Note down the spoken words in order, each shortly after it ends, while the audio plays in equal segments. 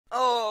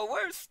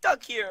We're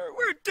stuck here.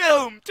 We're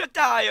doomed to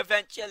die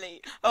eventually.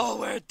 Oh,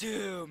 we're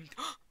doomed.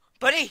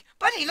 Buddy,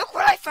 look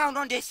what I found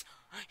on this.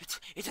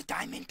 It's a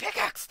diamond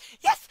pickaxe.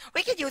 Yes,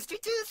 we can use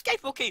it to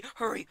escape. Okay,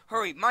 hurry,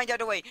 mind out of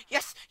the way.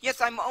 Yes,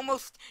 I'm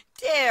almost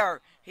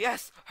there.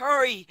 Yes,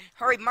 hurry,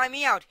 mind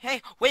me out.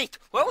 Hey, wait,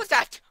 what was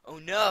that? Oh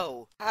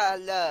no.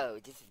 Hello,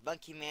 this is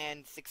Monkey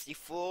Man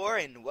 64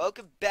 and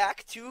welcome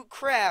back to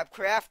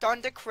Crabcraft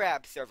on the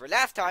Crab server.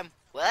 Last time,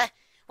 what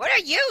are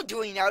you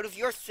doing out of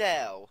your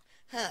cell?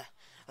 Huh.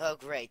 Oh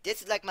great,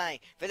 this is like my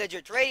villager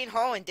trading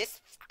hall and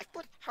this...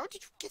 How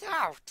did you get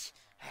out?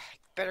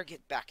 Better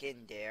get back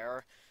in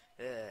there.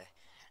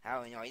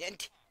 How annoying.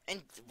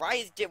 And why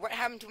is there... What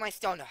happened to my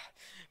stone?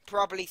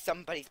 Probably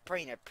somebody's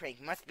playing a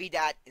prank. Must be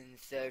that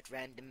insert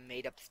random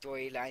made-up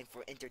storyline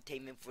for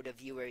entertainment for the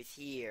viewers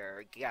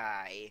here,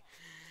 guy.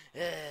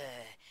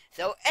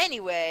 So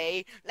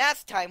anyway,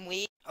 last time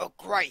we... Oh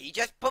great, you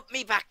just put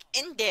me back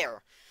in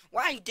there.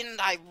 Why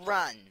didn't I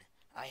run?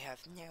 I have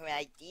no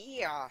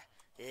idea.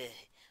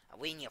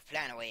 We need to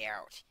find a way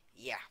out.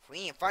 Yeah,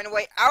 we need to find a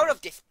way out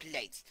of this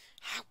place.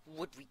 How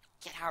would we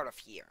get out of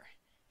here?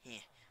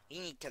 Yeah, we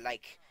need to,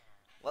 like...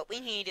 What we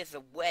need is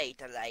a way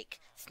to, like,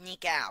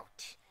 sneak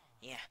out.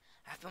 Yeah,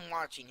 I've been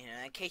watching it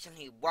and I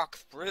occasionally walk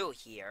through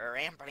here,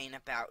 rambling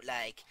about,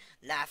 like,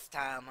 last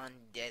time on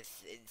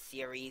this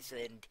series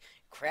and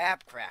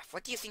Crabcraft.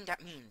 What do you think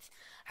that means?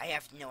 I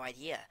have no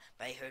idea,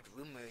 but I heard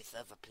rumors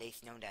of a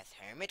place known as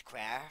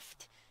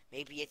Hermitcraft.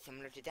 Maybe it's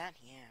similar to that?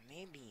 Yeah,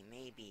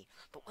 maybe.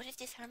 But what is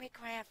this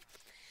Hermitcraft?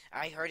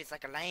 I heard it's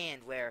like a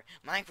land where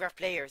Minecraft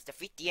players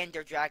defeat the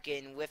Ender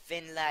Dragon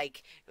within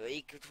like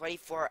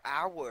 24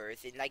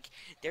 hours, and like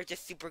they're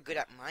just super good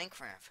at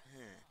Minecraft.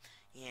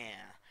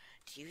 Yeah.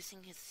 Do you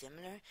think it's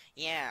similar?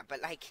 Yeah,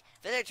 but like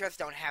villagers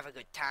don't have a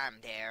good time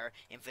there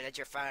in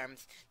villager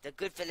farms. The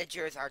good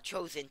villagers are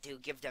chosen to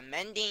give them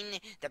mending.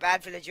 The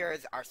bad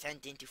villagers are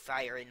sent into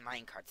fire in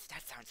minecarts.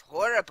 That sounds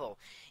horrible.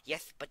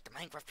 Yes, but the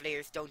Minecraft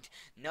players don't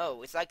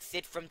know. It's like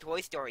Sid from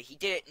Toy Story. He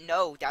didn't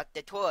know that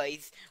the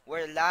toys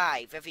were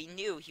alive. If he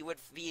knew, he would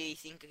be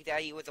thinking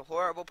that he was a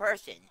horrible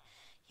person.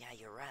 Yeah,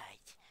 you're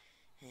right.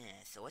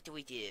 So what do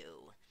we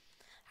do?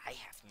 I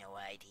have no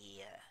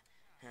idea.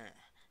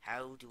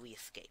 How do we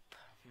escape?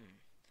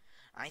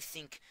 I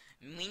think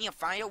we need to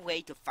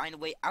find a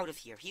way out of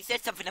here. He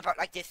said something about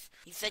like this.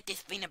 He said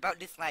this thing about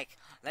this like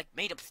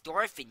made up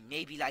story thing.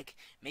 Maybe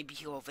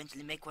he'll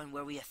eventually make one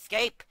where we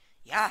escape.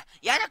 Yeah,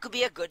 that could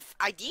be a good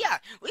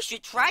idea. We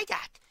should try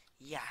that.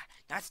 Yeah,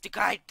 that's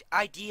the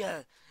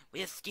idea.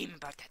 We'll scheme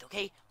about that,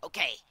 okay?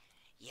 Okay.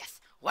 Yes.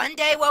 One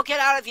day we'll get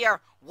out of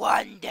here.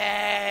 One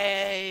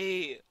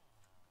day.